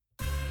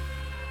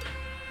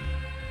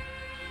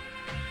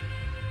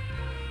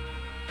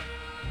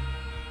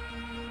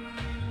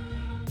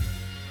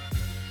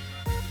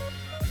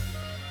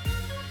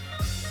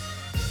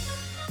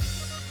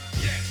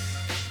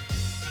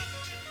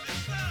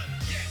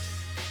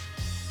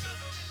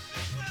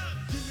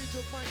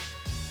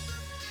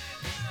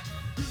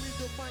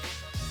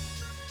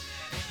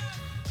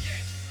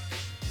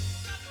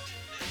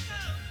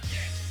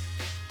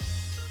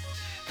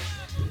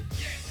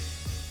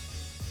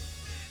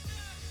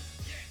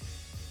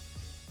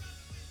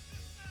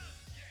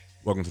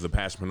Welcome to the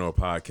Passionpreneur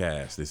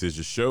Podcast. This is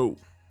your show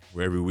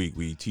where every week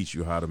we teach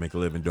you how to make a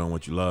living doing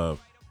what you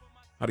love,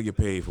 how to get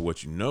paid for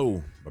what you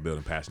know by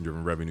building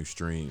passion-driven revenue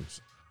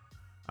streams.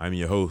 I'm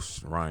your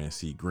host, Ryan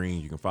C.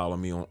 Green. You can follow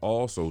me on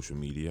all social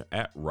media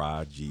at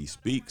Rod G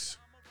Speaks.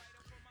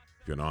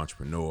 If you're an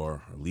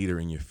entrepreneur, a leader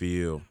in your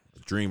field, a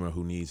dreamer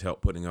who needs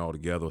help putting it all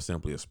together, or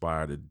simply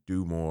aspire to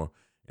do more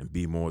and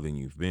be more than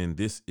you've been,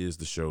 this is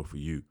the show for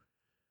you.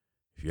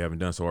 If you haven't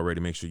done so already,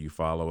 make sure you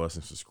follow us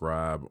and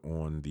subscribe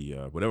on the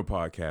whatever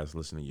podcast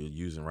listener you're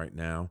using right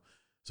now,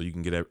 so you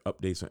can get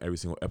updates on every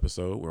single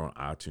episode. We're on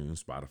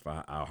iTunes,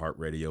 Spotify,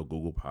 iHeartRadio,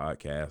 Google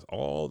Podcasts,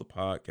 all the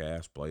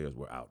podcast players.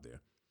 We're out there.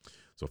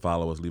 So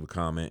follow us, leave a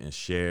comment, and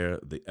share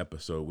the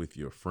episode with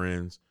your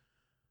friends.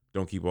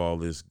 Don't keep all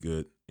this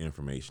good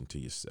information to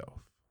yourself.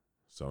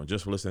 So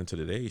just for listening to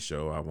today's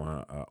show, I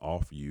want to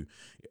offer you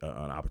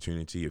an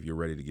opportunity. If you're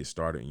ready to get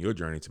started in your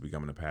journey to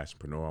becoming a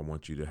passionpreneur, I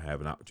want you to have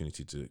an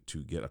opportunity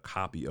to get a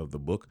copy of the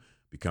book,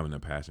 Becoming a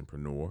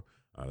Passionpreneur.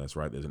 That's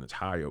right. There's an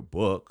entire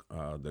book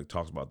that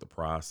talks about the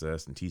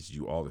process and teaches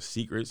you all the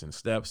secrets and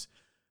steps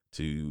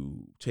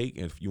to take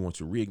if you want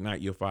to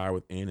reignite your fire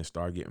within and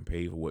start getting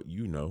paid for what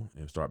you know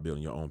and start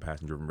building your own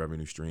passion-driven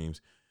revenue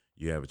streams.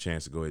 You have a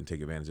chance to go ahead and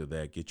take advantage of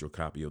that. Get your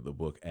copy of the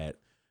book at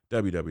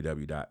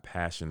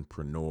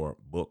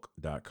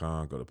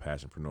www.passionpreneurbook.com. Go to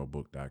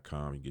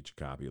passionpreneurbook.com. You get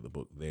your copy of the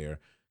book there.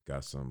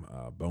 Got some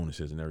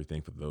bonuses and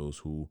everything for those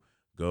who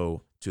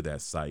go to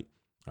that site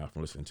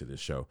from listening to this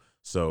show.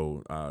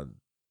 So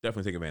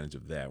definitely take advantage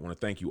of that. I want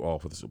to thank you all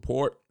for the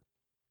support,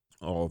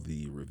 all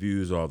the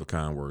reviews, all the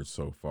kind words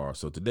so far.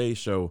 So today's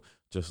show,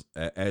 just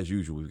as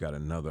usual, we've got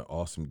another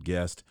awesome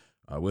guest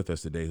with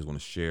us today who's going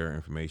to share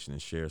information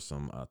and share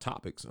some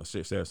topics,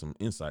 share some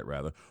insight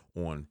rather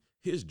on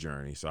his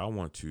journey. So I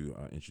want to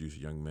introduce a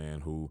young man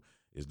who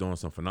is doing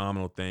some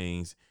phenomenal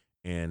things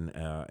in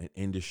an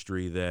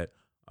industry that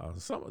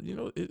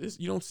you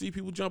don't see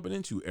people jumping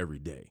into every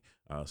day.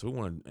 So we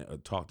want to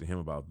talk to him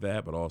about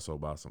that, but also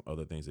about some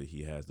other things that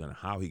he has done and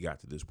how he got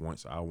to this point.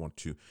 So I want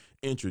to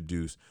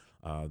introduce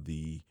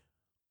the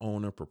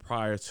owner,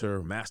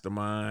 proprietor,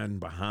 mastermind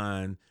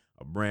behind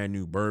a brand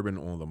new bourbon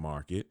on the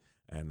market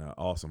and an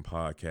awesome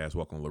podcast.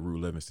 Welcome Larue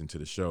Livingston to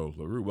the show.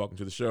 Larue, welcome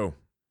to the show.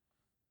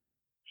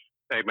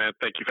 Hey, man,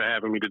 thank you for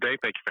having me today.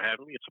 Thank you for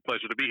having me. It's a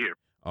pleasure to be here.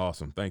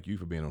 Awesome. Thank you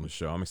for being on the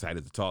show. I'm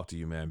excited to talk to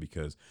you, man,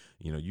 because,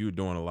 you're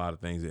doing a lot of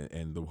things.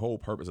 And the whole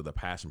purpose of the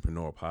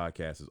Passionpreneur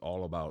podcast is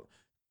all about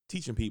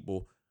teaching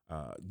people,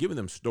 giving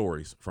them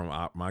stories from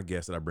my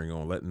guests that I bring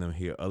on, letting them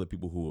hear other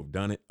people who have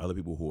done it, other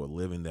people who are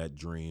living that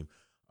dream,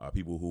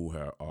 people who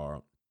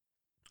are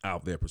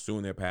out there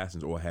pursuing their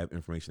passions or have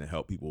information to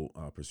help people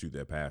pursue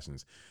their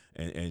passions.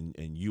 And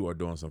you are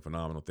doing some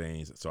phenomenal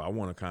things. So I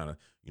want to kind of,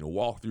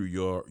 walk through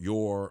your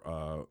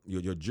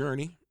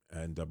journey.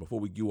 And before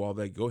we do all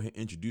that, go ahead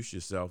and introduce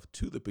yourself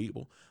to the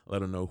people,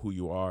 let them know who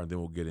you are, and then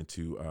we'll get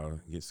into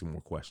get some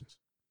more questions.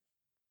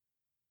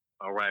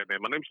 All right,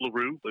 man. My name's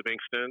Larue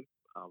Livingston,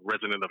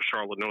 resident of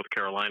Charlotte, North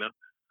Carolina,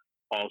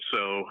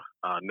 also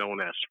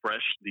known as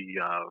Fresh, the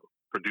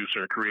producer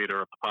and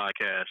creator of the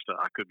podcast.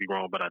 I could be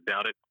wrong, but I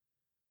doubt it.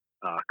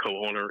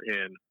 Co-owner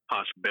in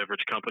Posh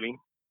Beverage Company.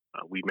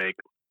 We make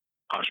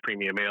Posh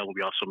Premium Ale.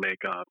 We also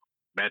make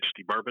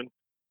Majesty Bourbon.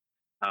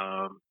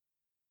 I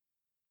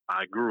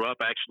grew up,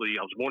 I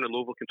was born in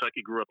Louisville,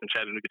 Kentucky, grew up in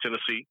Chattanooga,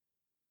 Tennessee.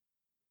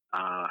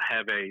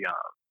 Have a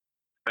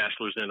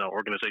bachelor's in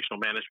organizational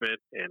management,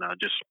 and I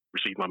just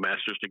received my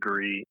master's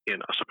degree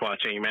in supply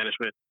chain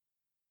management.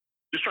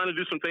 Just trying to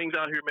do some things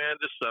out here, man.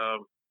 Just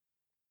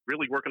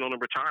really working on a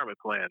retirement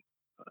plan.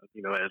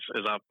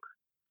 As I've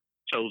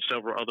told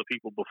several other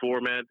people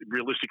before, man,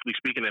 realistically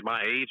speaking, at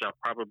my age, I've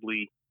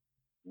probably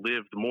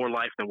lived more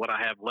life than what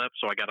I have left.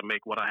 So I got to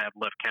make what I have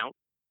left count,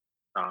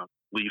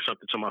 leave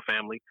something to my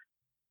family,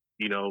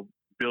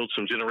 build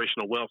some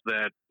generational wealth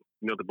that,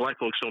 the black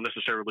folks don't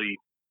necessarily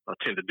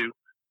tend to do.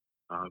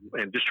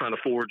 And just trying to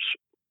forge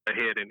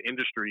ahead in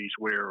industries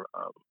where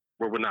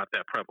we're not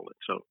that prevalent.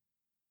 So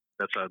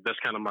that's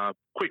kind of my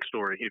quick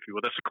story, if you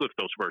will. That's a Cliff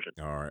Notes version.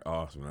 All right,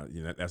 awesome.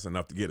 That's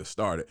enough to get us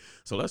started.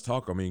 So let's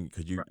talk. I mean,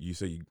 because you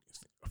say you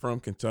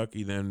from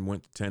Kentucky, then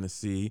went to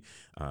Tennessee,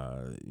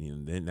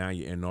 then now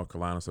you're in North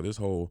Carolina. So this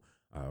whole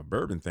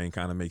bourbon thing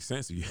kind of makes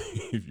sense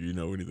if you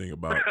know anything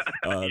about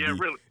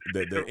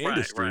the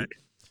industry. Right.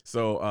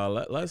 So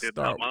let's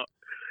start.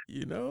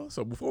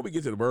 So before we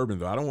get to the bourbon,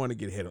 though, I don't want to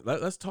get ahead.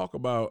 Let's talk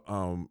about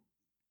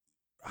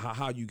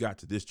how you got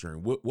to this journey.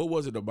 What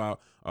was it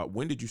about?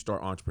 When did you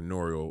start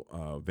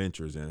entrepreneurial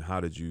ventures, and how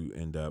did you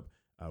end up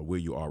where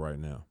you are right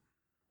now?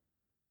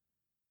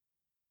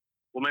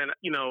 Well, man,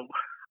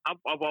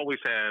 I've always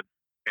had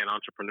an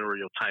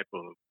entrepreneurial type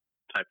of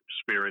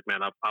spirit,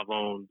 man. I've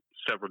owned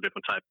several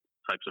different types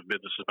of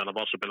businesses, and I've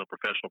also been a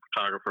professional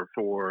photographer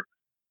for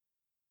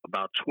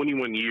about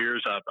 21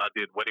 years. I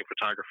did wedding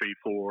photography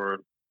for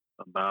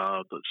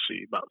about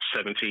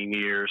 17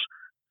 years.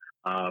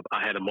 I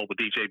had a mobile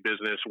DJ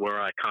business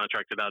where I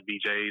contracted out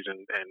DJs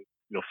and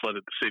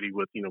flooded the city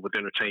with with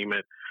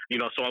entertainment.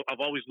 So I've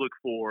always looked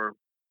for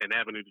an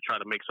avenue to try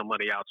to make some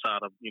money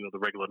outside of the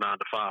regular 9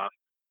 to 5.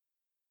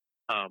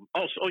 I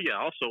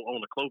also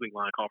own a clothing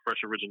line called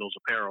Fresh Originals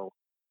Apparel.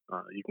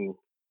 You can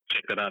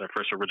check that out at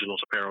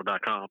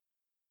freshoriginalsapparel.com.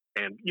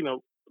 And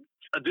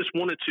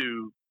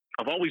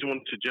I've always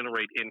wanted to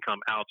generate income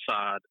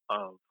outside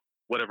of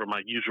whatever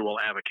my usual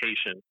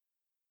avocation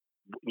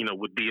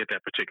would be at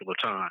that particular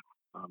time,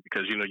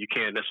 because you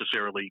can't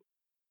necessarily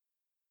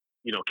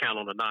count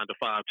on a 9 to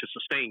 5 to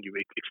sustain you,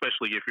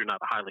 especially if you're not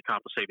a highly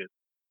compensated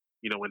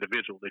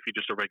individual. If you're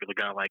just a regular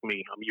guy like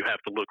me, you have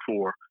to look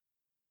for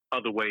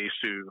other ways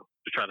to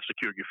try to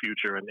secure your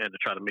future and to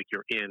try to make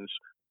your ends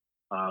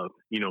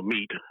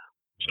meet.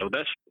 So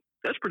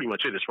that's pretty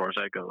much it as far as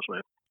that goes,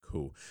 man.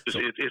 Cool. It's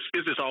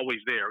just always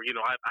there.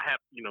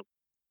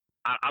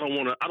 I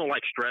don't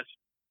like stress.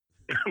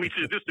 I mean,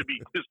 just to be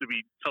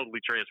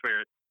totally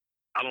transparent,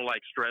 I don't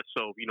like stress.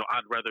 So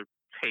I'd rather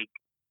take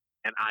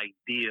an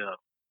idea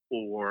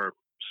or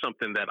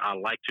something that I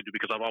like to do,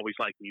 because I've always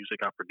liked music.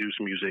 I produce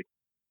music.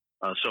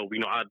 That's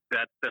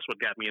what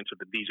got me into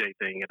the DJ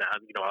thing. And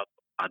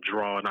I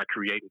draw and I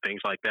create and things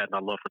like that. And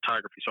I love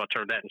photography. So I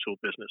turned that into a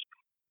business.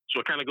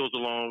 So it kind of goes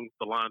along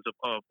the lines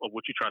of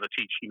what you try to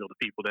teach, the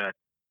people that,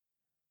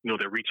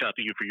 that reach out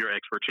to you for your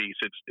expertise.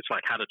 It's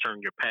like how to turn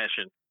your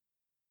passion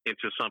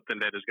into something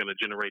that is going to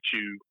generate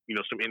you,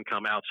 some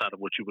income outside of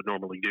what you would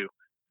normally do.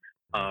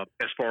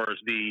 As far as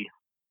the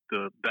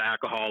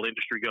alcohol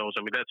industry goes,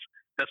 I mean,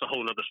 that's a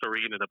whole other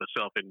story in and of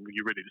itself. And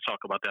you're ready to talk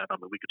about that. I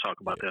mean, we could talk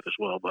about that as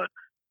well, but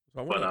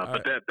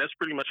that's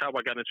pretty much how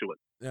I got into it.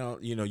 Now,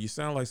 you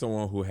sound like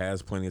someone who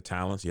has plenty of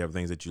talents. You have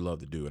things that you love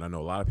to do. And I know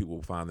a lot of people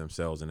find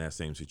themselves in that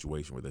same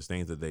situation where there's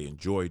things that they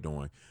enjoy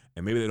doing,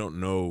 and maybe they don't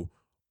know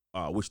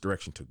which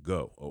direction to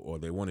go, or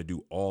they want to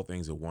do all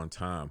things at one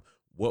time.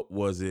 What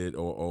was it,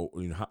 or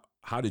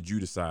how did you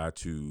decide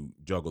to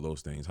juggle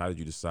those things? How did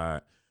you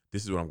decide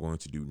this is what I'm going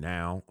to do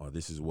now, or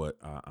this is what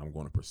I'm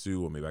going to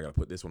pursue, or maybe I got to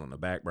put this one on the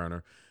back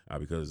burner?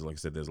 Because like I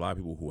said, there's a lot of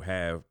people who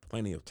have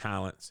plenty of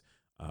talents,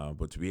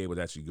 but to be able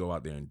to actually go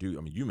out there and do,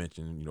 I mean, you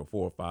mentioned, 4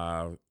 or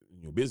 5,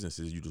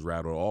 businesses you just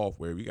rattled off,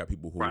 where we got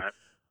people who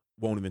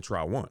won't even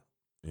try one,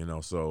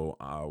 so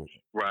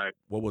right.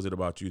 What was it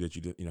about you that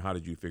you did, how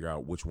did you figure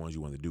out which ones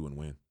you wanted to do and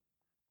when?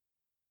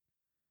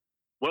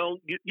 Well,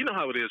 you know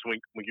how it is when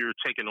you're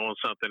taking on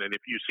something, and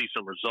if you see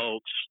some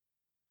results,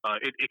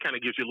 it kind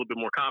of gives you a little bit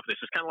more confidence.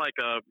 It's kind of like,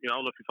 I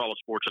don't know if you follow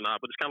sports or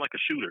not, but it's kind of like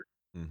a shooter.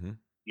 Mm-hmm.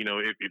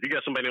 If you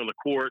got somebody on the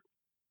court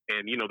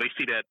and, they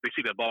see that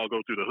ball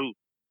go through the hoop,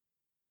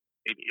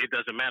 it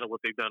doesn't matter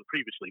what they've done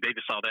previously. They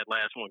just saw that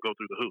last one go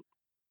through the hoop.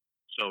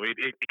 So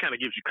it kind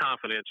of gives you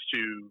confidence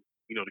to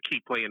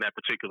keep playing that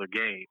particular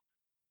game.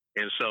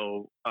 And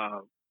so,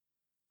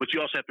 but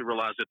you also have to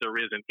realize that there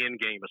is an end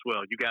game as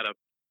well. You can't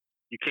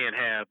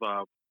have,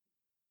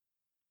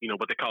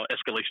 what they call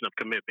escalation of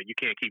commitment. You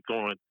can't keep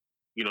throwing,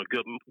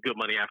 good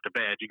money after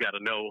bad. You got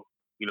to know,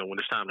 when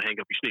it's time to hang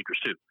up your sneakers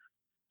too.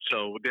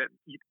 So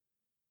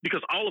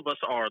because all of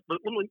us are, let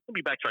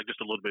me backtrack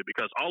just a little bit,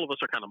 because all of us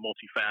are kind of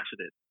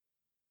multifaceted.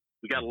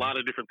 We got a lot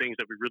of different things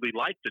that we really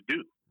like to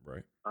do.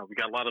 Right. We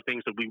got a lot of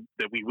things that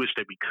we wish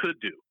that we could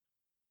do,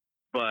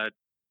 but,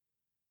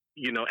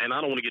 and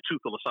I don't want to get too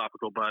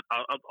philosophical, but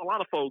a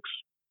lot of folks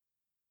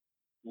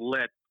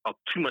let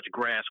too much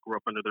grass grow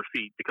up under their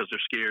feet because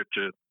they're scared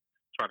to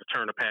try to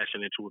turn a passion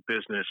into a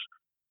business,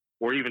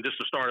 or even just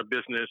to start a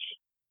business,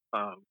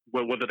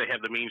 whether they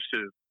have the means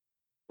to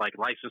like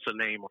license a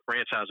name or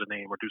franchise a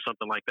name or do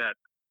something like that.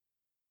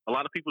 A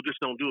lot of people just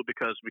don't do it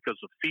because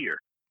of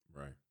fear.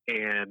 Right.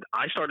 And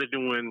I started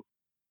doing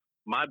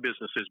my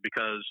businesses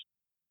because,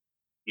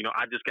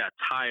 I just got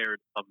tired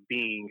of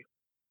being,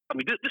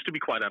 just to be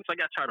quite honest, I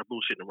got tired of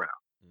bullshitting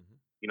around.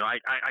 Mm-hmm.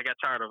 I got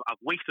tired of,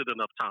 I've wasted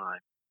enough time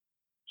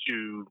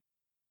to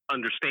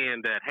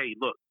understand that, hey,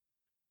 look,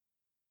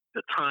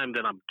 the time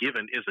that I'm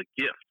given is a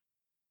gift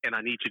and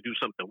I need to do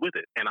something with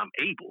it, and I'm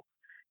able.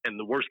 And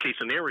the worst case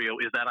scenario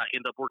is that I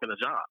end up working a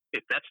job.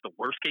 If that's the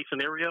worst case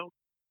scenario,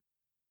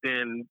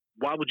 then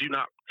why would you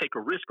not take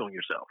a risk on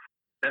yourself?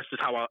 That's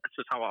just how I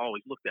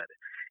always looked at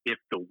it. If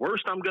the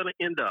worst I'm going to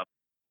end up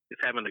is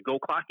having to go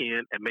clock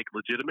in and make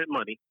legitimate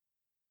money,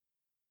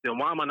 then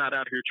why am I not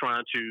out here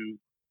trying to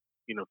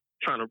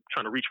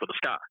reach for the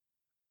sky?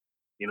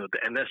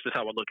 And that's just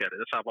how I look at it.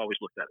 That's how I've always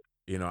looked at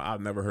it.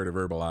 I've never heard it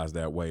verbalized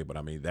that way, but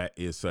I mean, that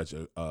is such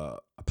a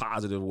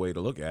positive way to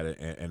look at it,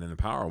 and an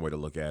empowering way to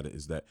look at it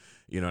is that,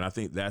 and I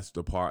think that's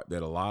the part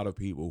that a lot of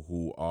people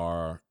who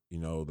are,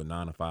 the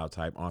 9 to 5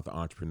 type, aren't the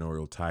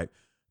entrepreneurial type,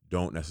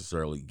 don't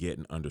necessarily get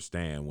and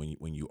understand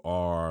when you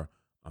are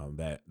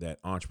that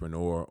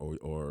entrepreneur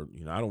or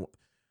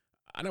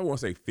I don't want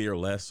to say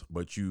fearless,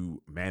 but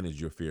you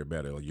manage your fear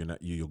better. Like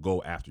you'll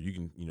go after, you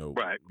can,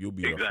 right. You'll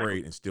be exactly.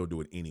 afraid and still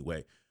do it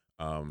anyway.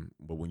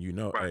 But when you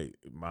know, Right.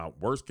 hey, my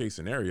worst case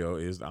scenario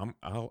is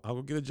I'll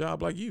go get a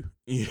job like you.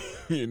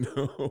 you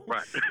know,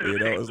 Right.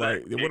 it's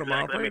like, Exactly. what am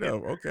I Exactly. I afraid mean,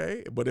 of?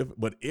 Okay,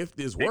 but if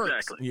this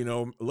works,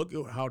 exactly. look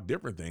at how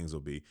different things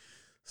will be.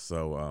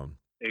 So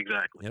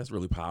Exactly. yeah, that's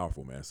really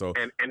powerful, man. So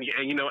And I'm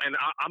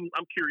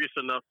curious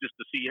enough just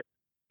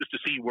to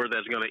see where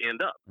that's going to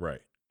end up.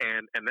 right,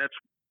 And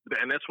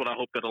that's what I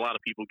hope that a lot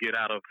of people get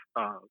out of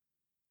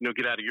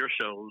get out of your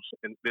shows,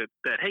 and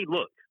that hey,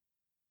 look,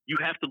 you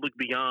have to look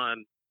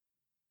beyond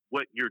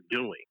what you're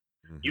doing.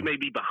 You hmm may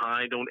be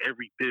behind on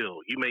every bill.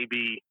 You may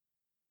be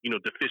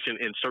deficient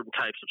in certain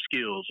types of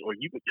skills, or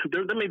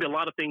there may be a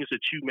lot of things that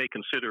you may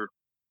consider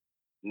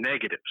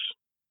negatives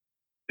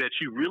that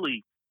you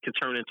really can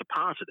turn into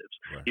positives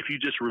right, if you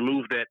just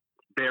remove that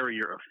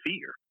barrier of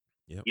fear.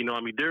 yep,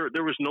 I mean, there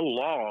is no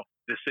law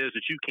that says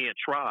that you can't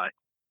try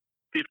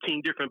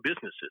 15 different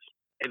businesses,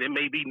 and it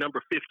may be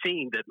number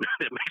 15 that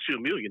that makes you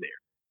a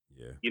millionaire.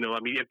 yeah, I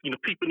mean,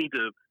 people need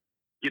to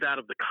get out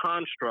of the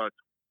construct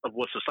of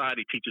what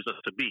society teaches us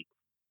to be.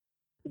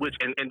 yeah,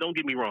 And don't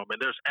get me wrong, man.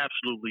 There's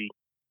absolutely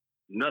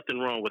nothing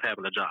wrong with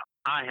having a job.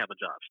 I have a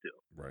job still.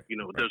 right,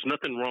 right, There's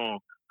nothing wrong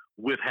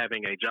with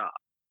having a job,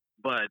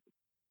 but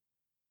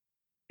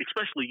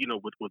especially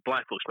with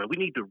black folks, man, we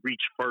need to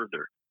reach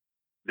further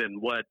than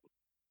what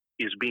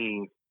is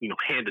being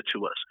handed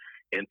to us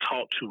and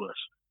taught to us,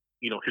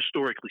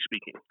 historically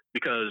speaking,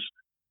 because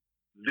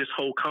this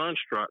whole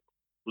construct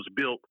was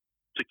built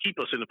to keep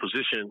us in a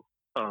position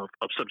of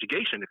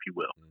subjugation, if you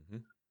will, hmm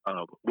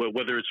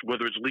whether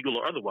it's legal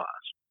or otherwise.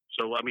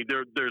 So I mean,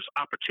 there's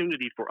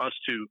opportunity for us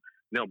to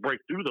now break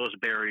through those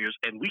barriers,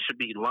 and we should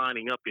be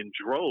lining up in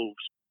droves,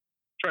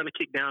 trying to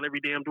kick down every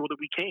damn door that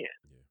we can.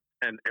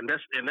 yeah, And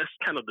that's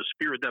kind of the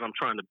spirit that I'm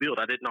trying to build.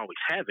 I didn't always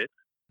have it,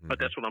 but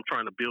hmm that's what I'm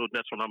trying to build.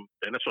 That's what I'm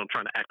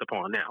trying to act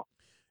upon now.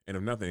 And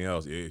if nothing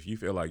else, if you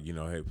feel like,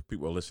 hey,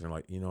 people are listening,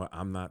 like,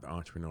 I'm not the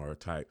entrepreneur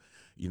type,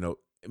 you know,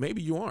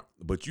 maybe you aren't,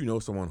 but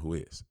someone who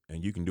is,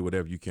 and you can do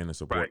whatever you can to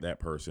support Right. that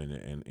person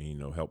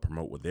and help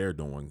promote what they're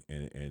doing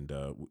and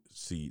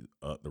see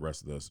the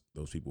rest of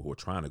those people who are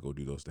trying to go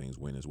do those things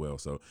win as well.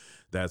 So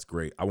that's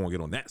great. I won't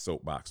get on that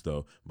soapbox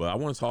though, but I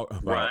want to talk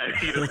about,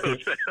 Right. You know what I'm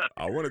saying?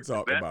 I want to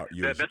talk That, about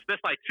your, that's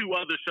like two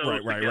other shows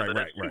right, right, right, together. right,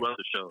 That's right. two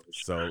other shows.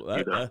 So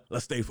You know.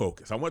 let's stay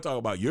focused. I want to talk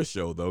about your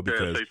show though, Yeah,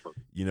 because Facebook.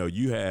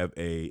 you have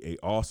a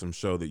awesome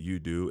show that you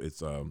do.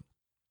 It's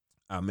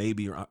I may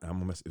be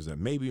is that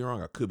maybe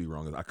wrong? I could be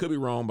wrong. I could be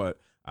wrong, but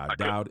I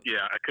doubt it.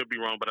 I could be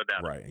wrong, but I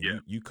doubt it. Right, and Yeah.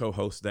 you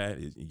co-host that.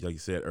 Like you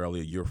said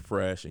earlier, you're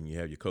fresh, and you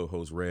have your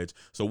co-host Reg.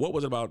 So, what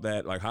was it about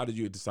that? Like, how did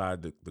you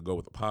decide to go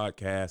with the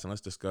podcast? And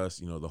let's discuss,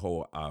 the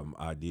whole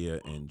idea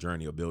and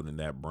journey of building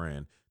that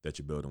brand that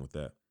you're building with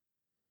that.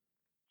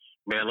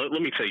 Man, let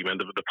me tell you, man,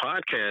 the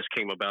podcast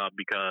came about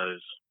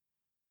because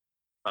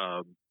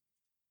um,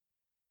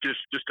 just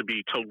to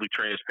be totally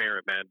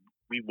transparent, man,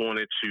 we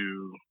wanted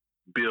to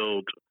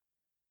build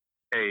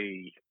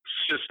a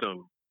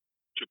system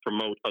to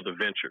promote other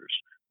ventures.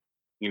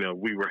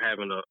 We were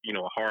having a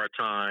hard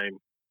time,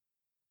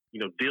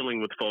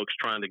 dealing with folks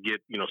trying to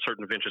get,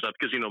 certain ventures up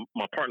because,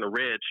 my partner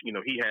Reg,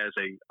 he has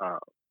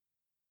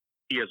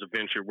a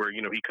venture where,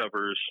 he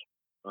covers,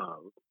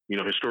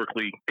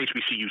 historically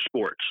HBCU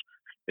sports.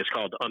 It's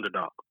called the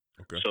Underdog.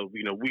 Okay. So,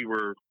 we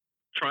were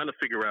trying to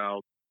figure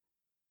out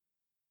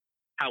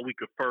how we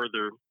could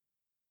further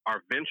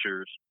our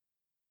ventures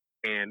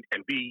and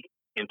be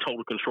in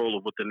total control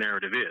of what the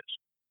narrative is,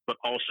 but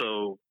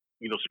also,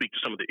 speak to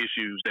some of the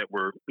issues that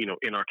were,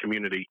 in our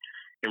community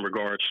in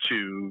regards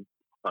to,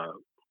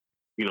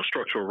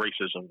 structural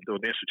racism, the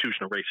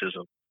institutional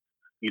racism,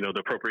 the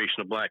appropriation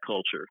of black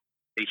culture,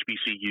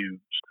 HBCUs,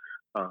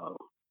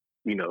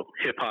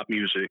 hip hop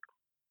music,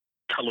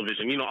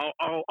 television,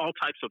 all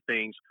types of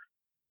things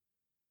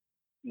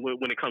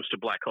when it comes to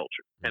black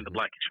culture and the Mm-hmm.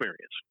 black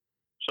experience.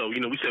 So,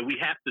 we said we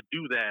have to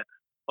do that,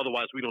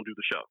 otherwise we don't do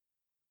the show.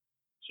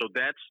 So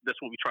that's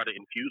what we try to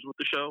infuse with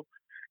the show.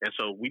 And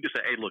so we just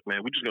said, hey, look,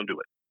 man, we're just gonna do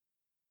it.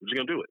 We're just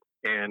gonna do it.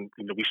 And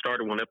we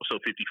started on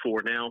episode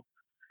 54 now.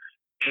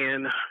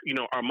 And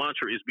our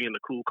mantra is being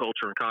the cool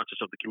culture and conscious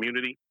of the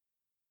community,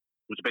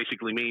 which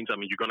basically means, I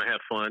mean, you're gonna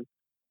have fun.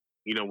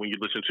 When you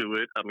listen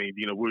to it, I mean,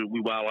 we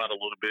wild out a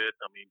little bit.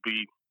 I mean,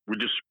 we're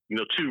just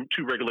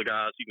two regular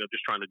guys,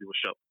 just trying to do a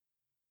show.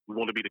 We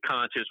want to be the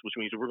conscious, which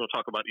means that we're going to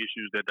talk about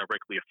issues that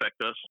directly affect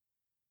us.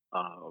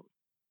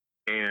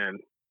 And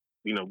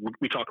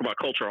we talk about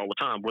culture all the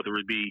time, whether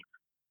it be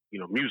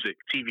music,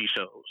 TV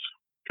shows,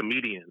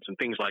 comedians, and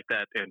things like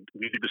that. And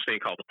we do this thing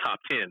called the top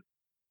 10,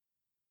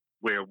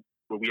 where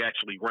we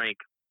actually rank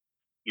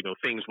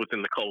things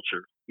within the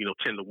culture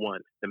 10 to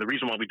 1. And the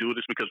reason why we do it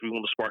is because we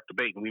want to spark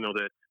debate, and we know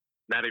that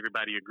not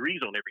everybody agrees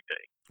on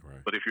everything.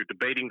 Right. But if you're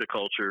debating the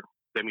culture,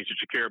 that means that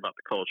you care about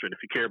the culture, and if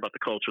you care about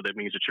the culture, that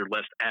means that you're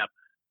less apt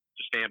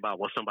to stand by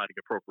while somebody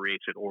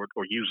appropriates it or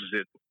uses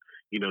it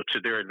to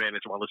their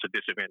advantage while it's a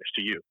disadvantage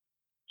to you.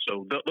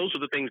 So those are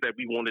the things that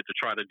we wanted to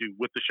try to do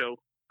with the show,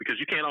 because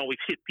you can't always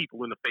hit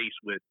people in the face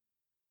with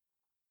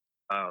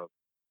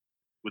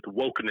with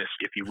wokeness,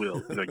 if you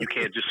will. You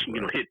can't just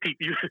hit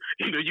people.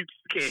 You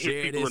can't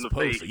Share hit people in the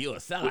post face. or you're a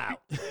sellout.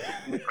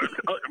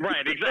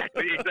 Right?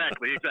 Exactly.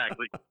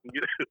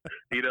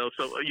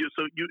 So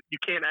you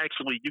can't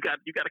actually. You got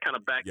to kind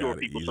of backdoor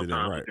people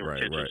sometimes with their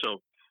intention. Right. So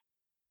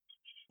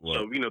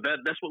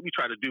that's what we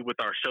try to do with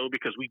our show,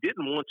 because we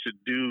didn't want to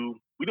do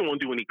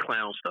any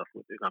clown stuff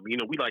with it. I mean,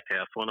 we like to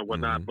have fun and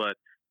whatnot, but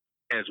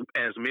as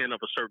men of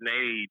a certain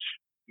age,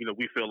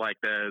 we feel like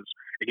there's,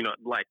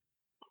 like,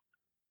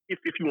 if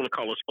you want to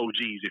call us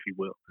OGs, if you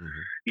will,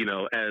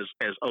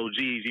 as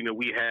OGs,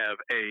 we have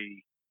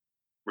a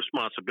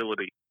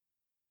responsibility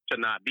to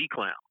not be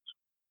clowns,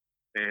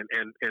 and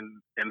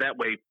that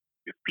way,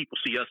 if people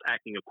see us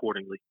acting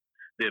accordingly,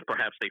 then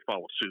perhaps they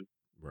follow suit.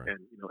 Right.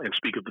 And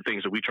speak of the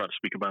things that we try to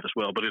speak about as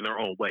well, but in their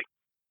own way.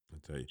 I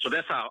tell you. So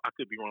that's how, I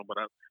could be wrong, but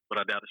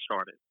I doubt it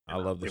started. I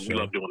love the show. We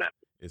love doing that.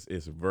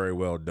 It's very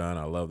well done.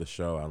 I love the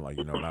show. I'm like,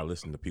 when I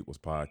listen to people's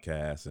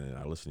podcasts and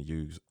I listen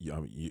to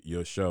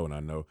your show, and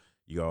I know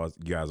you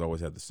guys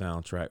always have the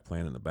soundtrack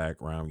playing in the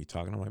background. You're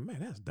talking. I'm like,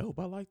 man, that's dope.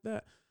 I like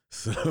that.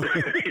 So everything's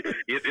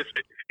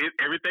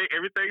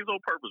on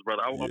purpose,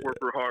 brother. I work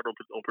real hard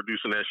on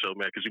producing that show,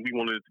 man, because we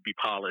wanted it to be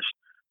polished.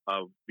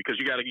 Because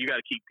you got to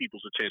keep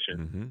people's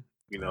attention.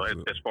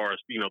 As far as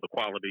the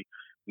quality.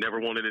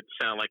 Never wanted it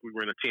to sound like we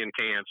were in a tin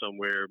can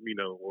somewhere,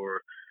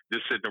 or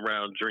just sitting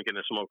around drinking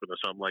and smoking or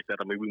something like that.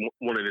 I mean, we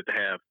wanted it to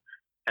have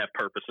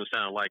purpose and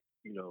sound like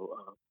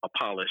a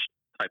polished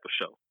type of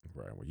show.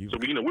 Right. Well, so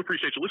we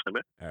appreciate you listening,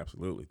 man.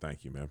 Absolutely,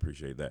 thank you, man.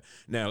 Appreciate that.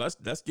 Now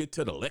let's get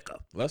to the liquor.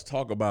 Let's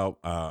talk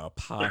about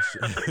Posh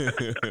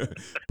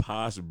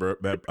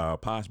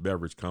Posh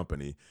Beverage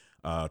Company.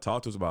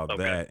 Talk to us about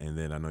that, and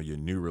then I know your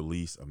new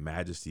release of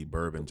Majesty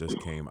Bourbon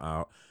just came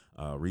out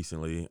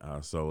recently.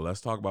 So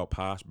let's talk about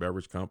Posh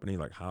Beverage Company.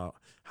 Like,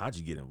 how'd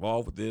you get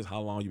involved with this?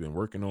 How long you been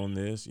working on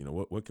this?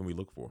 What can we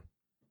look for?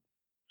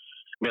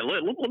 Man,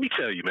 let me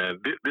tell you, man.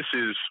 This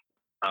is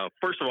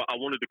first of all, I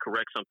wanted to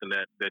correct something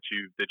that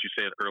you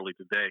said early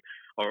today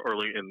or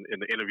early in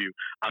the interview.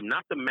 I'm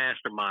not the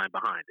mastermind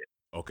behind it.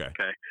 Okay.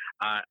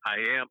 I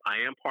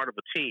am part of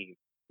a team,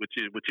 which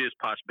is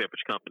Posh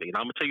Beverage Company, and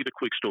I'm gonna tell you the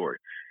quick story.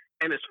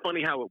 And it's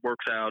funny how it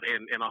works out,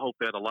 and I hope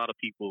that a lot of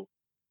people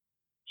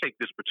take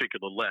this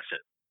particular lesson.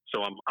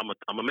 So I'm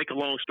gonna make a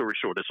long story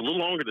short. It's a little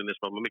longer than this,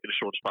 but I'm gonna make it as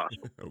short as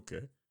possible.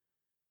 Okay.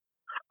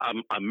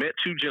 I met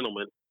two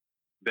gentlemen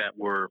that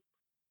were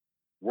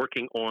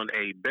working on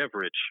a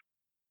beverage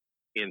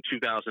in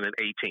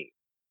 2018.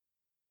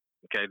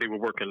 Okay, they were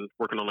working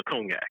on a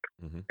cognac,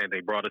 and they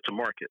brought it to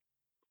market.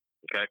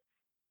 Okay,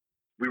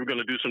 we were going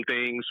to do some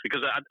things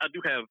because I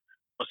do have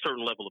a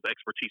certain level of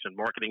expertise in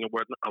marketing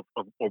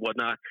or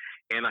whatnot,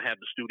 and I have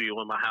the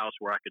studio in my house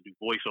where I could do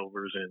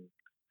voiceovers and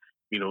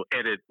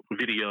edit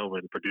video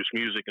and produce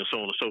music and so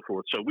on and so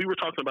forth. So we were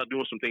talking about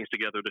doing some things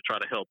together to try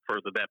to help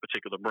further that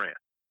particular brand.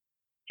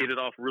 Hit it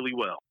off really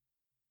well.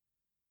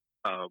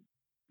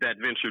 That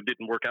venture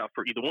didn't work out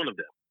for either one of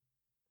them.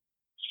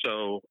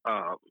 So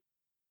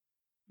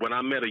when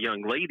I met a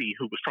young lady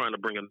who was trying to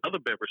bring another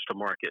beverage to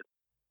market,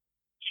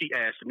 she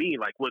asked me,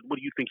 like, what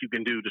do you think you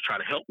can do to try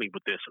to help me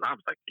with this? And I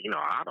was like,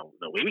 I don't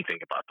know anything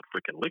about the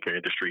freaking liquor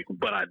industry,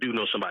 but I do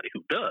know somebody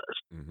who does.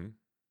 Mm-hmm.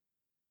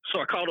 So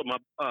I called up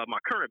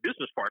my current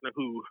business partner,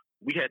 who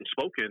we hadn't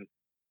spoken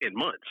in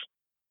months.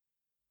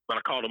 But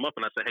I called him up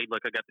and I said, hey,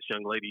 look, I got this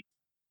young lady.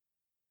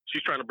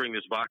 She's trying to bring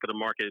this vodka to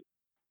market.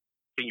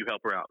 Can you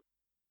help her out?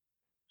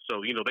 So,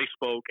 they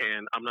spoke,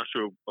 and I'm not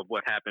sure of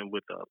what happened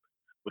with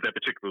that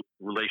particular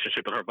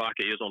relationship. And her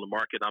vodka is on the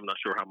market. I'm not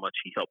sure how much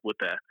he helped with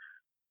that.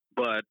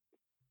 But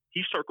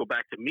he circled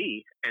back to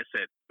me and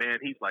said, man,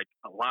 he's like,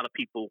 a lot of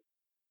people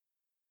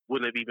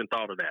wouldn't have even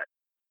thought of that.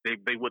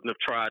 They wouldn't have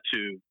tried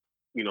to,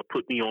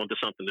 put me on to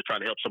something to try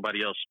to help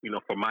somebody else,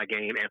 for my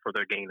gain and for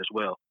their gain as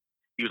well.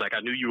 He was like,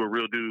 I knew you were a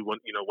real dude when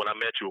I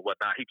met you or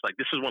whatnot. He's like,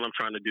 this is what I'm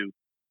trying to do.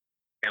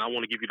 And I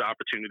want to give you the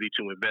opportunity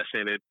to invest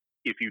in it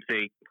if you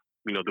think,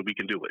 that we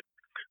can do it.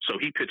 So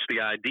he pitched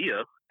the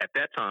idea at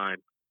that time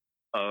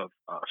of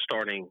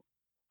starting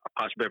a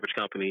Posh Beverage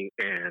Company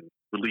and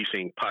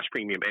releasing Posh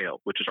Premium Ale,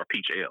 which is our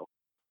peach ale.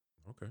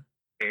 Okay.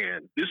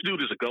 And this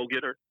dude is a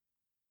go-getter.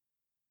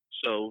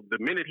 So the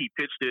minute he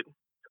pitched it,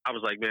 I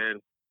was like, man,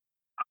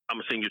 I'm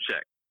gonna send you a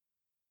check.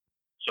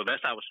 So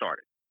that's how it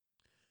started,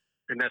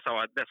 and that's how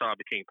I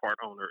became part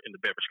owner in the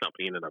beverage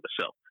company in and of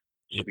itself.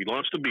 So we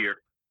launched the beer,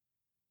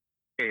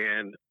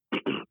 and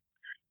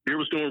beer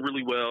was doing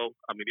really well.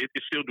 I mean,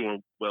 it's still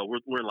doing well.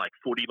 We're in like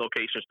 40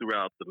 locations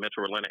throughout the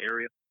Metro Atlanta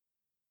area.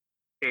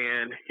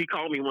 And he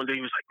called me one day.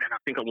 He was like, man, I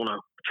think I want to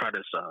try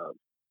this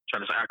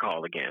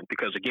alcohol again,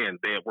 because again,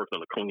 they had worked on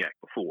the cognac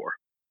before.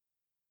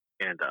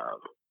 And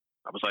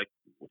I was like,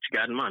 what you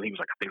got in mind? He was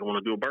like, I think I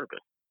want to do a bourbon.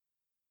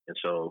 And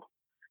so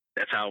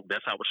that's how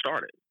it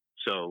started.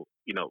 So,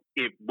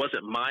 it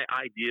wasn't my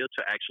idea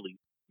to actually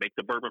make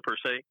the bourbon per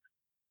se,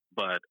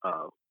 but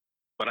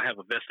I have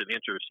a vested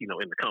interest, in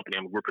the company.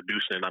 I mean, we're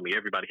producing. I mean,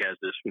 everybody has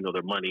this,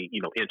 their money,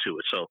 into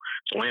it. So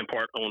I am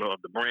part owner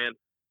of the brand,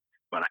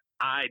 but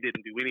I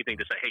didn't do anything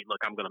to say, hey, look,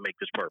 I'm going to make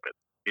this bourbon.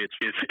 It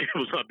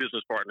was my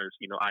business partner's,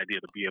 idea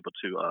to be able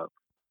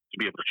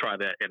to try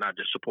that, and I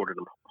just supported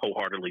him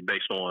wholeheartedly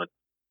based on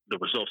the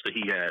results that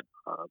he had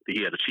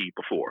achieved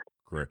before.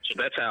 Correct. So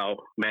that's how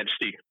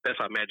Majesty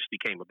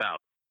came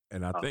about.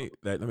 And I think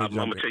that let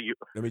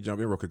me jump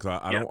in real quick, because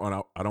I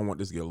don't want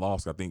this to get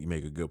lost. I think you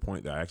make a good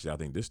point there. Actually, I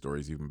think this story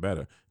is even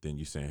better than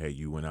you saying, hey,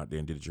 you went out there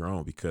and did it your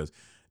own, because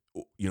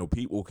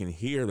people can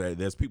hear that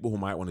there's people who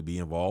might want to be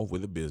involved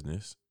with a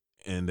business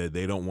and that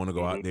they don't want to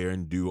go out there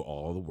and do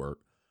all the work.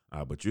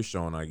 But you're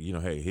showing, like,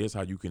 hey, here's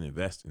how you can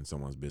invest in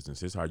someone's business.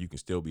 Here's how you can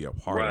still be a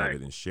part of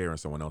it and sharing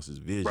someone else's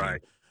vision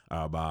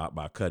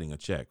by cutting a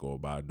check or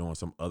by doing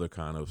some other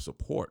kind of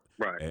support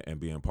and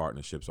being in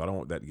partnership. So I don't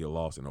want that to get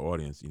lost in the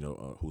audience,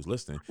 who's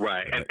listening.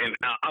 Right. And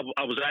I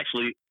was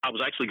actually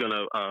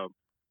gonna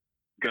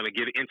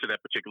get into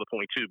that particular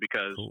point too,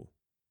 because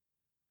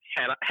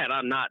had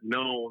I not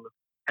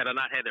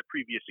had that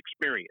previous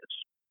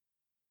experience,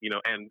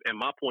 and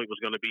my point was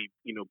going to be,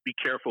 be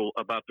careful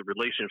about the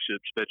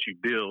relationships that you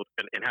build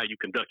and how you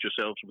conduct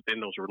yourselves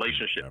within those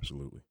relationships.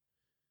 Absolutely.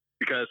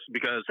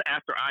 Because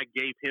after I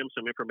gave him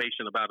some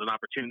information about an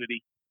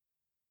opportunity,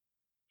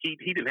 he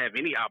didn't have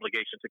any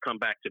obligation to come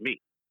back to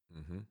me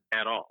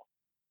at all.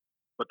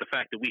 But the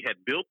fact that we had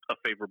built a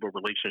favorable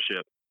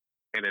relationship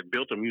and had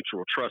built a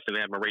mutual trust and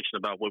admiration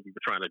about what we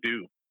were trying to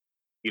do,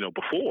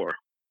 before,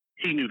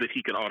 he knew that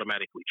he could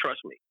automatically trust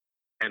me.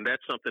 And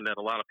that's something that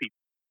a lot of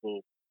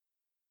people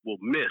will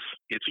miss.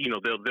 It's,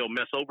 they'll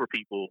mess over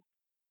people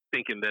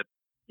thinking that,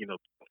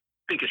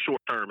 thinking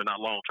short term and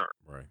not long term.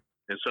 Right.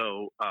 And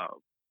so,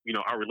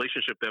 our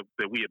relationship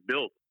that we had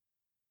built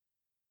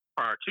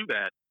prior to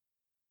that,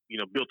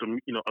 built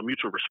a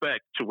mutual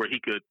respect to where he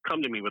could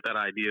come to me with that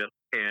idea,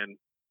 and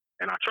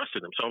I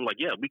trusted him. So I'm like,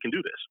 yeah, we can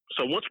do this.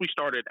 So once we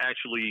started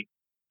actually,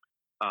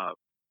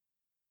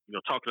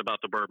 talking about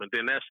the bourbon,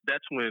 then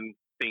that's when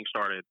things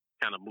started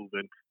kind of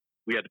moving.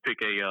 We had to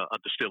pick a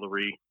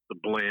distillery, the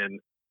blend,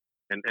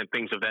 and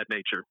things of that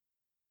nature.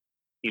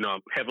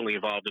 I'm heavily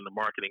involved in the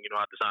marketing.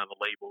 I design the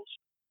labels,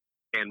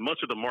 and much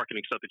of the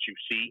marketing stuff that you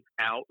see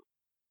out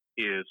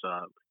is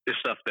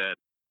stuff that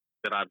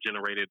I've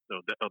generated,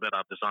 that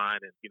I've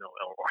designed, and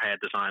or had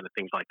designed, and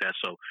things like that.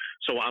 So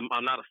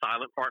I'm not a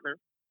silent partner,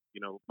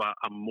 but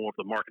I'm more of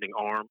the marketing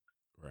arm.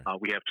 Right.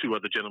 We have two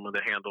other gentlemen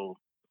that handle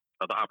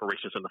the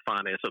operations and the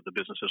finance of the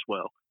business as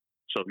well.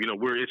 So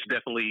it's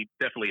definitely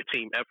a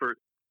team effort,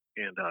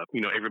 and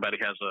everybody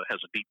has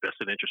a deep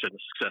vested interest in the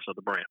success of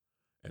the brand.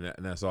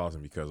 And that's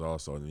awesome, because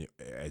also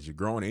as you're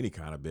growing any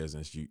kind of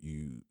business,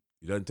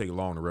 it doesn't take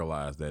long to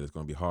realize that it's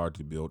going to be hard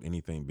to build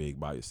anything big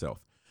by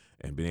yourself,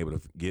 and being able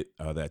to get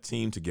that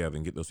team together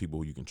and get those people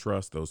who you can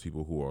trust, those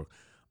people who are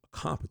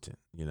competent.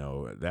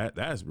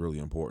 That's really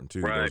important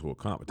too. Right. Those who are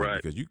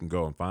competent, because you can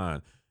go and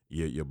find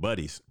your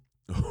buddies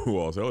who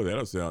all say, "Oh,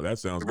 that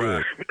sounds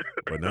good,"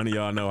 but none of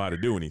y'all know how to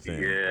do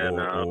anything.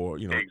 Or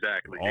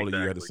exactly. All of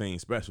you have the same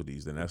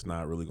specialties, then that's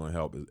not really going to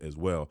help as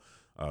well.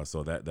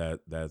 So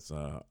that's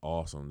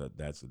awesome.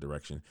 That's the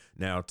direction.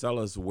 Now, tell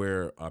us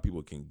where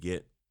people can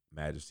get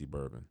Majesty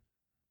Bourbon.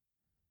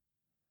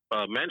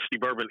 Majesty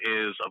Bourbon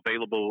is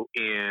available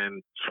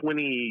in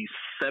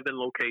 27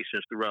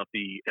 locations throughout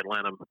the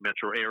Atlanta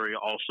metro area,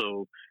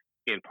 also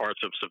in parts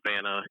of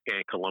Savannah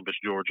and Columbus,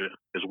 Georgia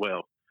as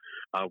well.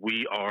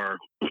 We are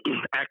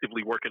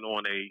actively working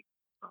on a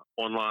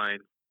online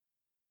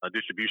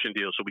distribution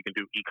deal, so we can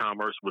do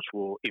e-commerce, which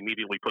will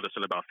immediately put us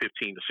in about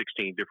 15 to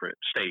 16 different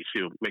states.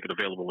 He'll make it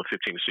available in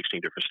 15 to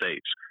 16 different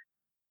states.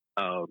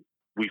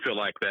 We feel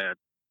like that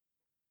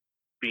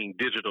being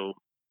digital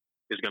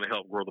is going to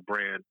help grow the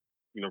brand,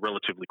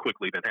 relatively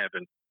quickly, than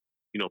having,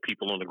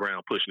 people on the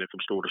ground pushing it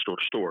from store to store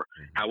to store.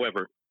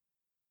 However,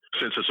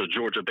 since it's a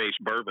Georgia-based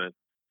bourbon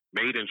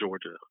made in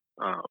Georgia,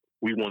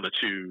 we wanted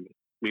to,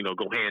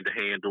 go hand to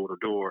hand, door to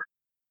door,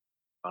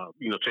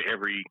 to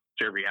every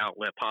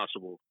outlet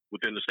possible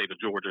within the state of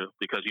Georgia,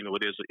 because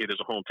it is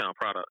a hometown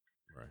product,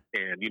 right.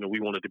 And we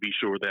wanted to be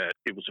sure that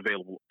it was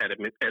available at as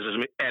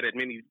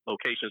many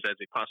locations as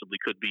it possibly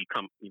could be,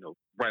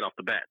 right off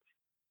the bat,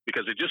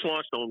 because it just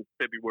launched on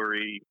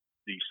February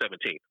the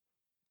 17th.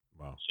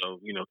 Wow! So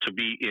to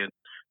be in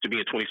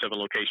 27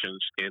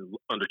 locations in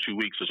under 2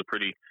 weeks is a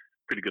pretty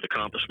good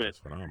accomplishment. That's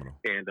phenomenal.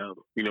 And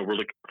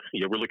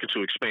we're looking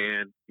to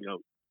expand,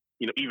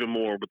 even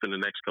more within the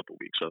next couple of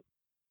weeks. So.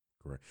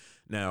 Correct.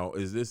 Now,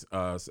 is this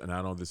and I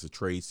don't know if this is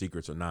trade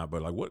secrets or not,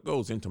 but like, what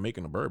goes into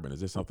making a bourbon? Is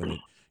this something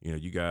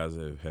that you guys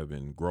have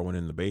been growing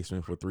in the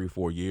basement for 3 or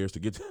 4 years to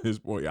get to this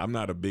point? I'm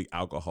not a big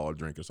alcohol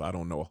drinker, so I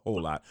don't know a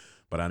whole lot,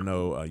 but I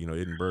know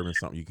isn't bourbon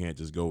something you can't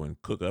just go and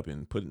cook up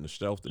and put it in the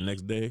shelf the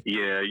next day?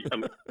 Yeah,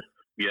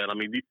 I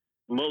mean,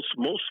 most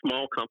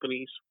small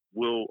companies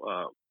will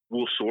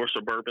source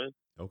a bourbon.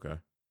 Okay.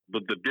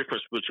 But the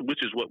difference,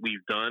 which is what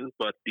we've done,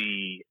 but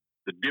the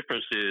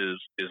difference is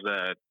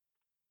that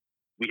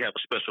we have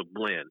a special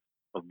blend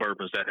of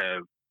bourbons that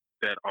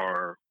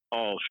are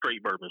all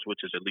straight bourbons, which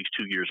is at least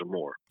 2 years or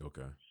more.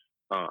 Okay.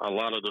 A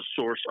lot of the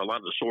source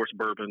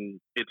bourbon,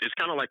 it's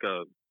kind of like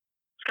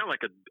it's kind of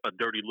like a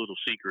dirty little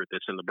secret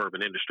that's in the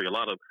bourbon industry. A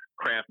lot of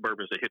craft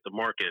bourbons that hit the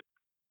market,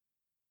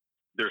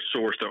 they're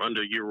sourced, they're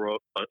under a year old,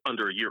 and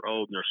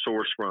they're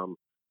sourced from,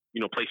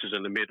 places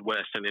in the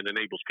Midwest, and it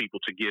enables people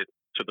to get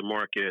to the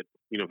market,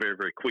 very,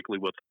 very quickly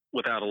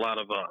without a lot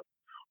of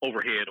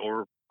overhead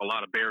or a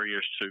lot of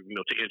barriers to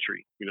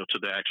entry, to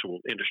the actual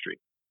industry.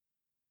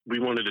 We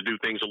wanted to do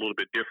things a little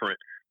bit different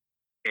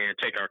and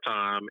take our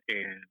time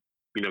and,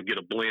 get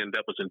a blend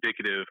that was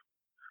indicative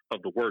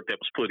of the work that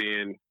was put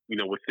in,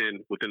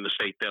 within the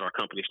state that our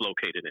company's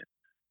located in.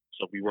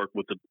 So we work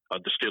with a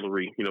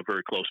distillery,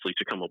 very closely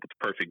to come up with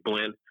the perfect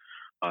blend.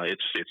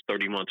 It's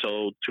 30 months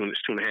old,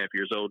 it's 2.5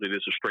 years old. It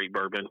is a straight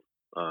bourbon,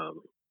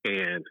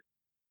 and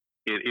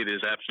it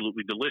is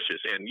absolutely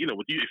delicious. And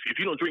with you, if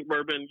you don't drink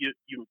bourbon,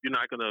 you're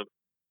not gonna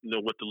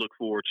know what to look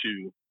for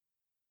to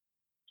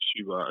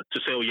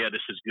say, oh yeah,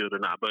 this is good or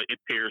not. But it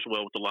pairs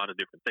well with a lot of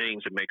different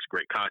things. It makes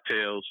great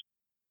cocktails.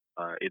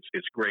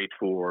 It's great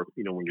for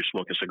when you're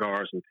smoking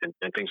cigars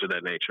and things of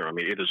that nature. I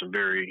mean, it is a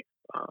very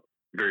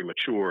very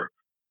mature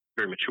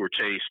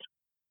taste.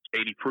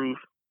 80 proof,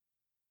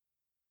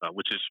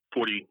 which is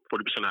 40%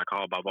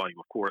 alcohol by volume,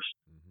 of course.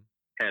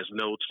 Mm-hmm. Has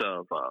notes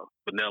of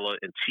vanilla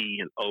and tea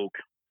and oak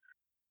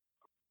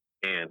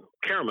and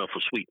caramel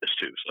for sweetness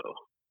too. So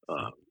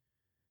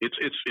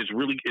it's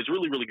really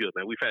good,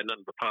 man. We've had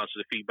nothing but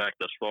positive feedback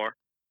thus far,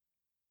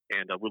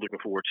 and we're looking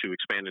forward to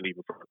expanding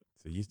even further.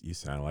 So you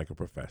sound like a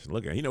professional.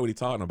 Look, you know what he's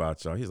talking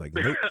about, y'all. He's like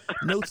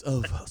notes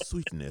of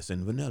sweetness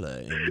and vanilla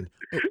and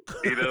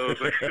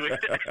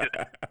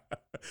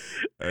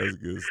That's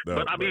good stuff.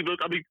 But I mean,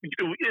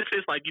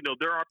 it's like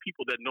there are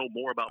people that know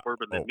more about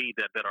bourbon than me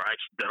that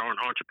aren't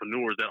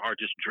entrepreneurs, that are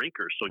just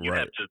drinkers. So you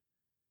have to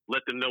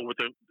let them know you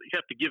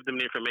have to give them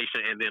the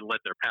information and then let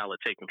their palate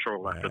take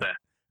control after that.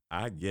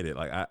 I get it.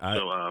 Like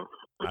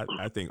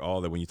I think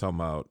all that when you're talking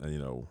about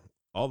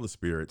all the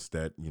spirits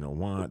that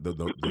wine,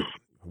 the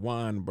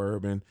wine,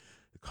 bourbon,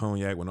 the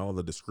cognac, when all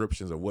the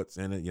descriptions of what's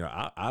in it,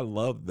 I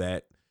love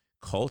that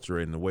culture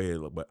in the way,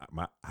 but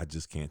I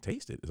just can't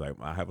taste it. It's like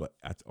I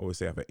always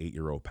say I have an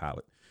 8-year-old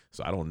palate,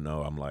 so I don't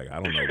know. I'm like,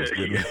 I don't know what's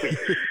good.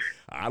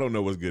 I don't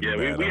know what's good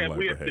and bad.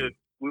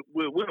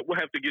 We'll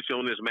have to get you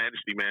on this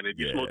Majesty, man. If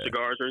you smoke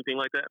cigars or anything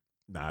like that?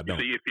 Nah, I don't.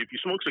 See, if you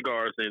smoke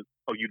cigars, then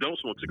you don't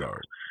smoke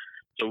cigars.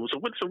 So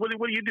what do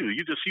you do?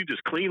 You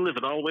just clean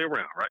living all the way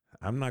around, right?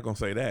 I'm not gonna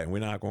say that, and we're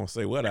not gonna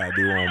say what I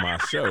do on my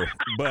show,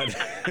 but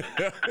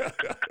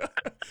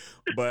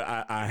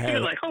I have.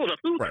 You're like, hold up,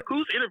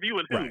 who's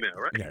interviewing who now,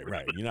 right? Yeah,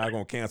 right. You're not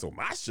gonna cancel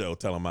my show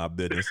telling my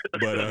business,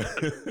 but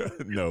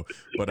no.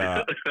 But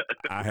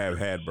I have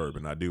had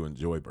bourbon. I do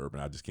enjoy bourbon.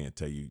 I just can't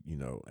tell you,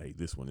 hey,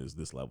 this one is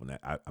this level.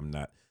 I'm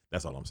not.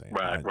 That's all I'm saying.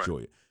 I enjoy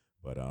it,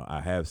 but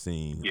I have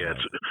seen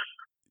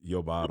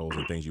your bottles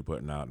and things you're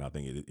putting out, and I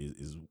think it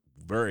is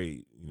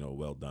very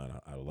well done.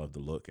 I love the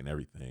look and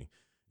everything,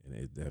 and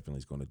it definitely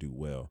is going to do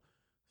well.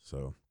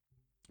 So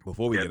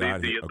before we get out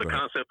of here, the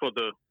concept for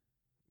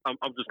I'm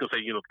just gonna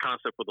say, the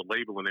concept for the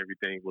label and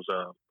everything was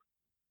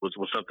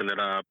something that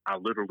I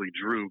literally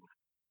drew,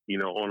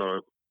 on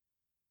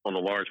a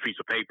large piece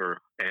of paper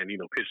and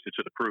pitched it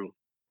to the crew,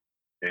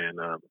 and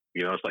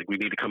it's like, we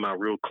need to come out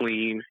real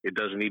clean. It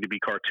doesn't need to be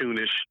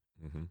cartoonish.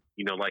 Mm-hmm.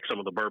 Like some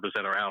of the bourbons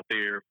that are out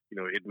there,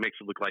 it makes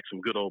it look like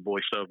some good old boy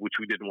stuff, which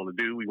we didn't want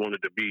to do. We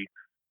wanted to be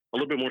a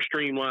little bit more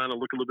streamlined and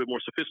look a little bit more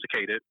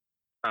sophisticated,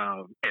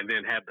 and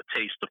then have the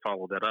taste to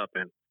follow that up.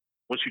 And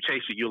once you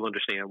taste it, you'll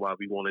understand why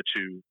we wanted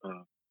to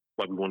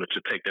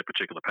take that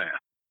particular path.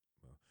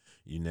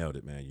 You nailed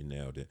it, man. You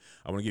nailed it.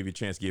 I want to give you a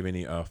chance to give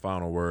any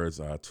final words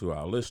to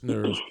our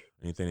listeners,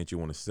 anything that you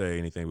want to say,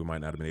 anything we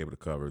might not have been able to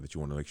cover that you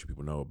want to make sure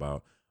people know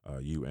about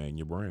you and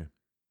your brand.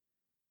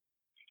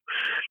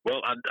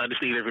 Well, I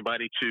just need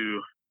everybody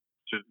to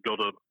go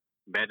to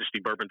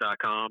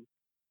MajestyBourbon.com.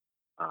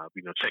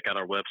 Check out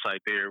our website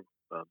there.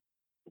 The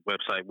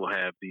website will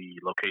have the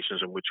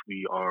locations in which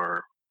we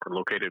are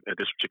located at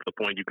this particular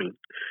point. You can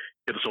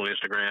hit us on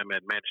Instagram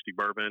at Majesty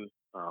Bourbon.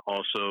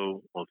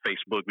 Also on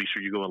Facebook, be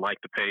sure you go and like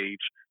the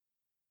page.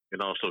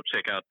 And also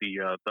check out the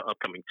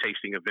upcoming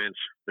tasting events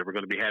that we're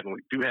going to be having.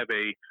 We do have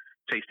a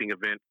tasting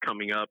event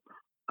coming up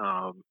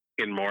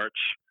in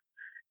March,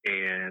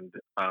 and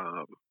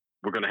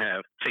we're going to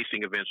have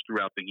tasting events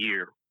throughout the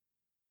year.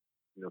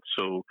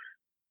 So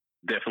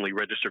definitely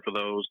register for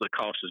those. The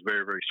cost is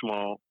very, very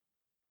small.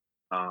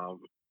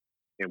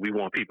 And we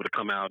want people to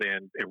come out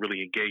and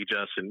really engage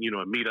us and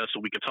meet us so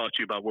we can talk to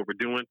you about what we're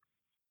doing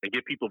and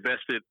get people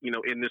vested,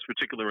 in this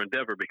particular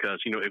endeavor, because,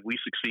 if we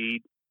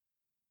succeed,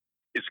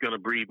 it's going to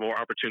breed more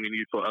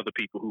opportunity for other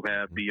people who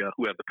have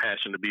the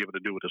passion to be able to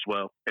do it as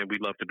well. And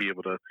we'd love to be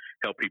able to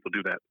help people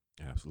do that.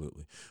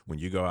 Absolutely. When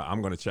you go out,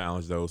 I'm going to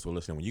challenge those. So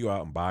listen, when you go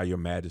out and buy your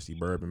Majesty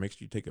Bourbon, make sure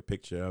you take a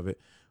picture of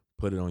it,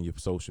 put it on your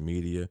social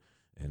media,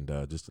 and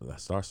just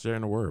start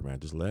sharing the word, man.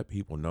 Just let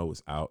people know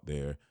it's out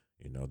there.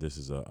 This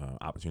is an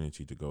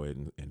opportunity to go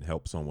ahead and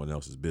help someone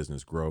else's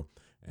business grow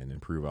and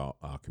improve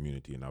our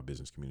community and our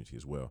business community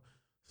as well.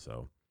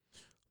 So,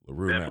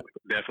 Larue,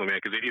 definitely, man.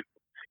 Because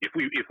if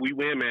we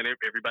win, man,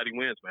 everybody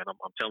wins, man.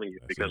 I'm telling you,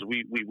 because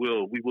we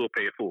will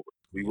pay it forward.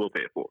 we will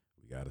pay it forward.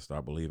 We got to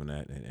start believing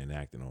that and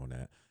acting on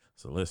that.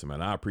 So listen,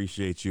 man, I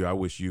appreciate you. I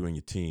wish you and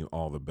your team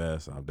all the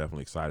best. I'm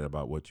definitely excited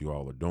about what you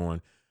all are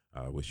doing.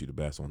 I wish you the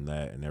best on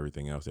that and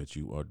everything else that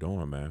you are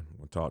doing, man.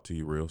 We'll talk to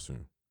you real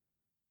soon.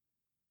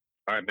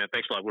 All right, man.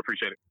 Thanks a lot. We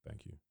appreciate it.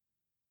 Thank you.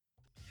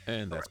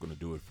 And that's going to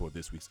do it for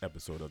this week's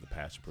episode of the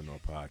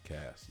Passionpreneur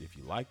Podcast. If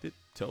you liked it,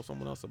 tell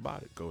someone else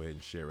about it. Go ahead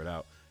and share it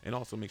out. And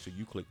also make sure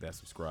you click that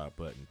subscribe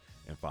button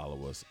and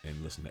follow us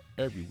and listen to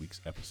every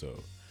week's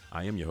episode.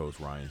 I am your host,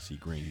 Ryan C.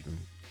 Green. You can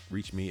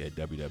reach me at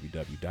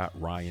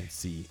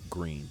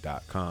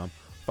www.ryancgreen.com.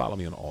 Follow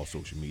me on all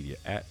social media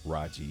at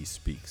Raji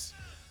Speaks.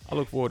 I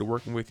look forward to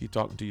working with you,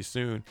 talking to you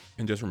soon.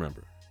 And just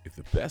remember, if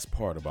the best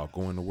part about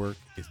going to work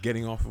is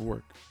getting off of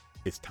work,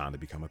 it's time to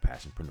become a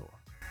passionpreneur.